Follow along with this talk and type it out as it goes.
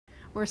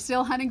We're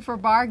still hunting for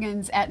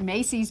bargains at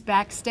Macy's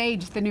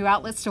Backstage, the new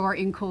outlet store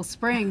in Cool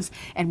Springs,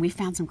 and we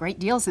found some great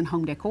deals in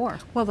home decor.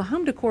 Well, the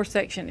home decor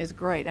section is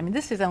great. I mean,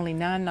 this is only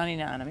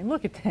 $9.99. I mean,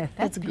 look at that.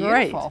 That's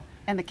great. Beautiful.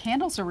 And the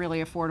candles are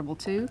really affordable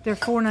too. They're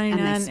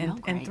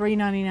 $4.99 and great.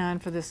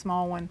 $3.99 for this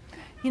small one.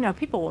 You know,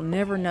 people will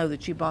never know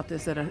that you bought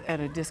this at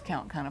a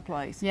discount kind of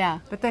place. Yeah.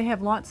 But they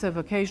have lots of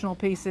occasional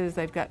pieces.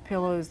 They've got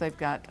pillows. They've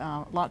got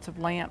lots of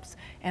lamps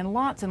and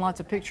lots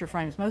of picture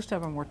frames. Most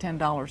of them were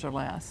 $10 or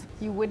less.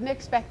 You wouldn't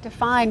expect to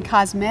find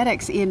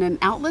cosmetics in an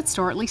outlet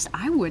store. At least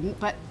I wouldn't,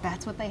 but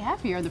that's what they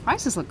have here. The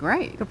prices look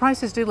great. The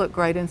prices do look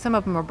great, and some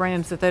of them are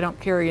brands that they don't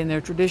carry in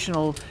their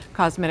traditional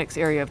cosmetics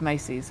area of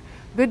Macy's.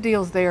 Good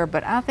deals there,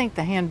 but I think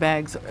the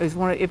handbags is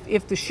one of,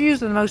 if the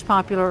shoes are the most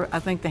popular, I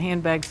think the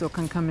handbags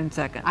can come in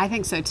second. I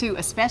think so too,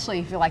 especially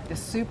if you like the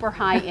super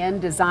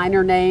high-end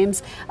designer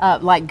names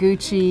like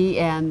Gucci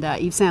and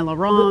Yves Saint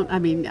Laurent. I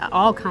mean,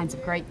 all kinds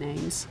of great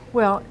names.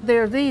 Well,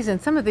 there are these,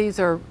 and some of these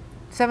are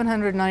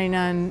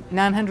 $799,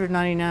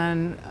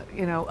 $999,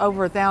 you know,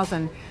 over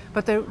 $1,000.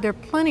 But there are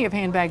plenty of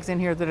handbags in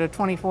here that are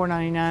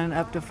 $24.99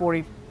 up to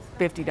 $40.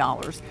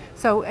 $50.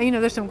 So, you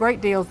know, there's some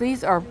great deals.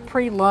 These are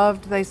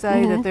pre-loved, they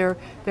say, that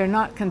they're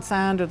not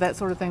consigned or that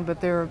sort of thing, but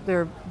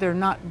they're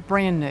not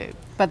brand new.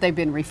 But they've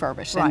been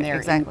refurbished, right, and they're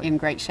exactly. in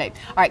great shape.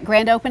 All right,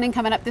 grand opening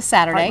coming up this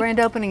Saturday. Our grand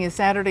opening is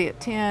Saturday at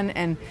 10,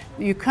 and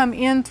you come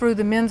in through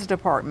the men's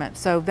department.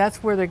 So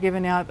that's where they're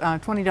giving out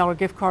 $20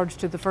 gift cards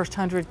to the first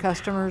 100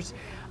 customers.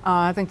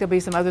 I think there'll be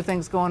some other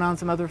things going on,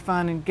 some other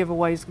fun and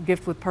giveaways,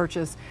 gift with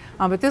purchase.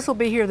 But this will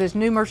be here. There's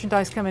new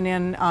merchandise coming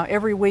in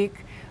every week.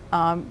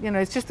 You know,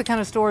 it's just the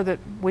kind of store that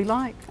we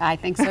like. I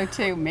think so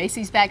too.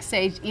 Macy's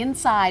Backstage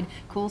inside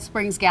Cool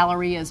Springs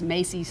Galleria's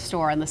Macy's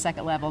store on the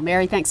second level.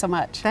 Mary, thanks so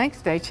much. Thanks.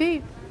 Stay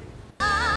cheap.